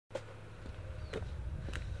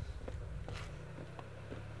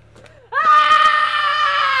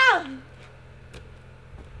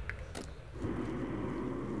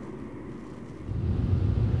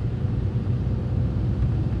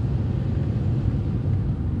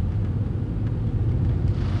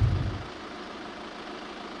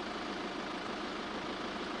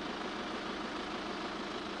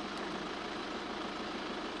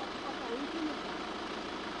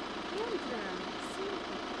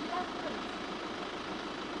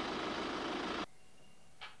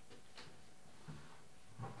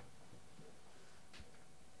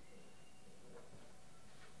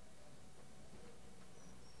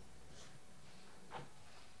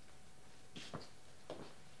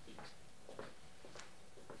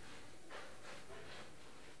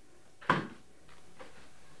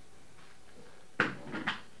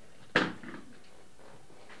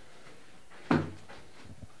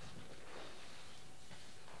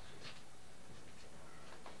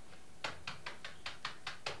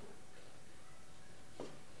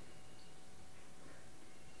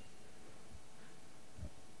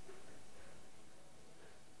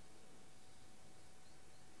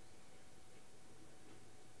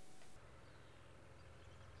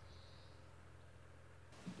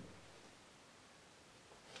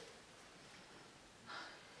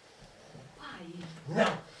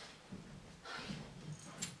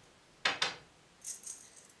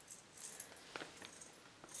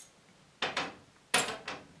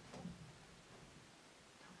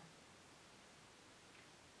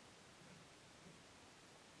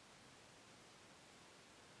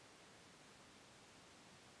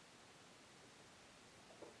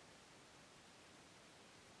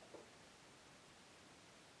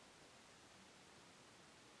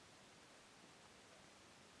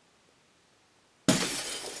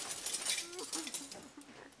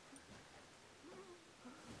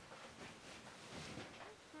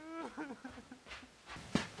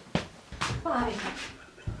Pai!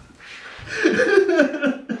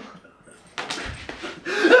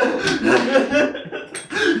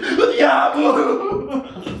 O diabo!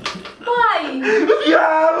 Pai! O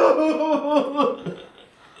diabo!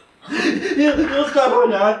 Ele estava a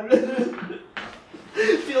olhar.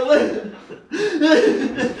 Ele...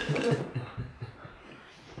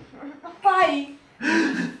 Pai!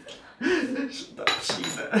 Está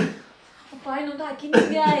piscina. Pai, não está aqui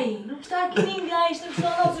ninguém! Não está aqui ninguém! Estamos só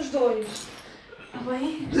nós os dois! Está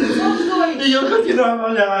bem? Estamos só os dois! E ele continuava a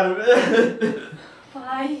olhar.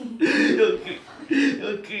 Pai!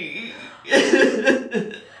 Eu queria...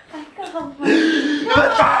 Pai, calma!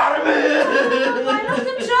 Matar-me! Pai, nós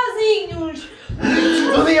estamos sozinhos!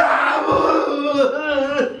 O diabo!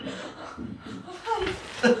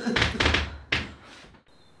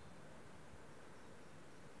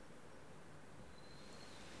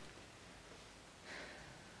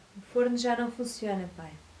 O forno já não funciona,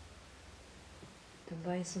 pai.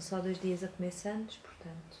 Também são só 2 dias a comer santos,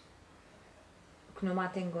 portanto, o que não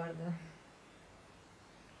mata engorda.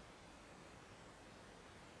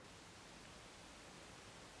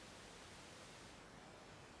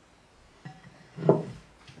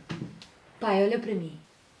 Pai, olha para mim.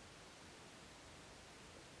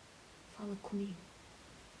 Fala comigo.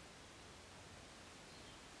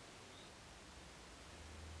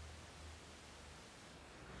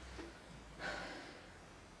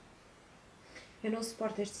 Eu não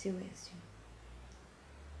suporto este silêncio.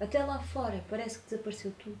 Até lá fora parece que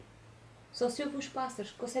desapareceu tudo. Só se ouve os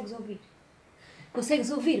pássaros. Consegues ouvir? Consegues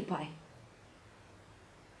ouvir, pai?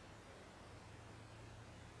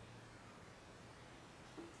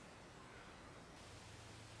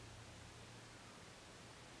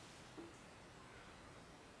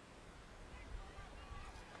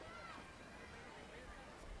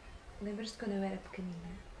 Lembras-te quando eu era pequenina?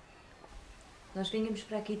 Nós vinhamos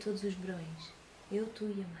para aqui todos os verões. Eu, tu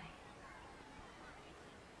e a mãe.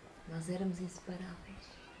 Nós éramos inseparáveis.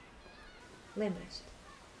 Lembras-te?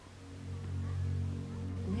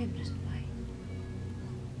 Lembras-te, pai?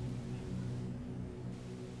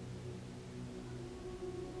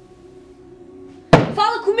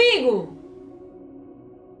 Fala comigo!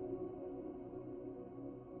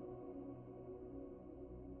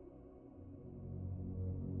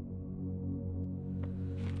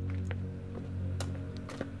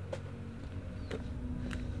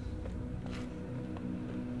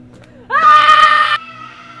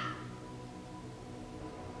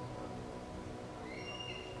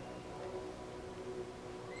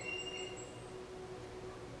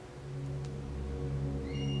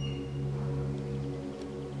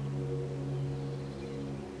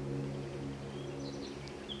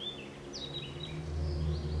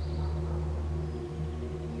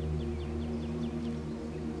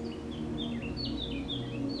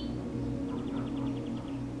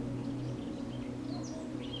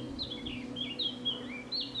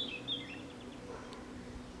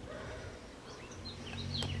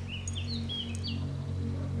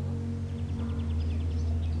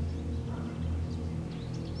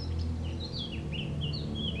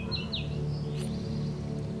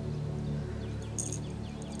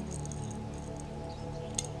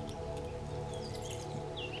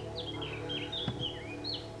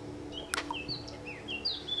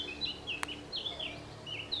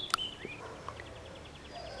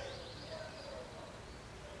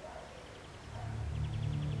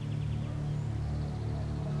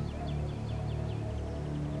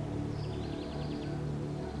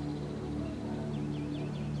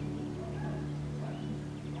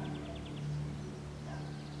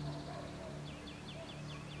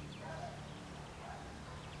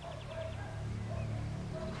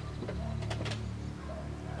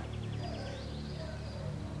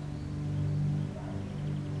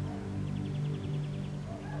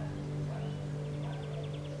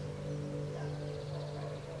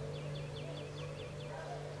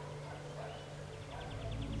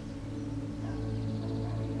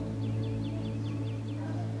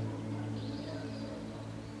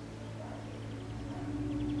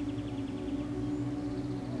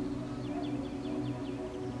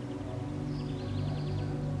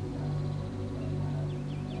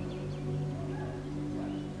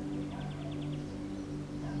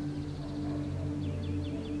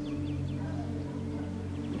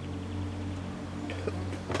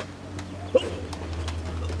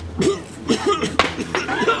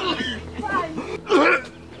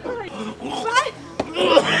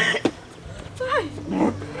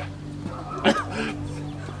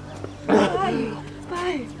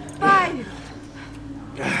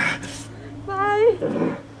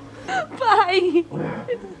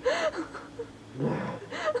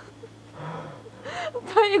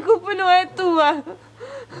 Pai, a culpa não é tua.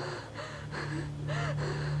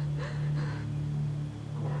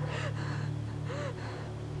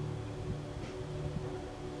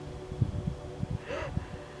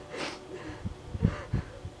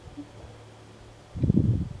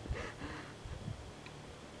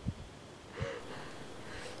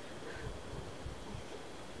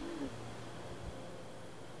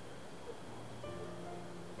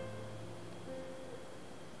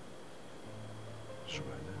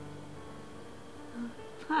 Joana.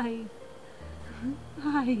 Pai.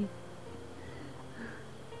 Pai.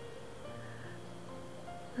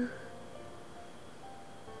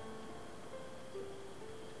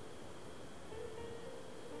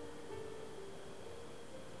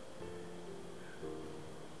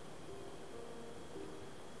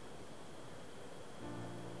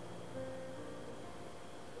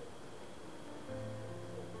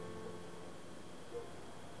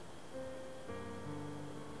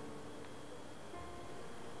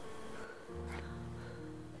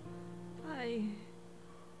 Pai.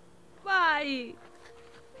 Pai.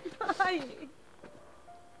 Pai.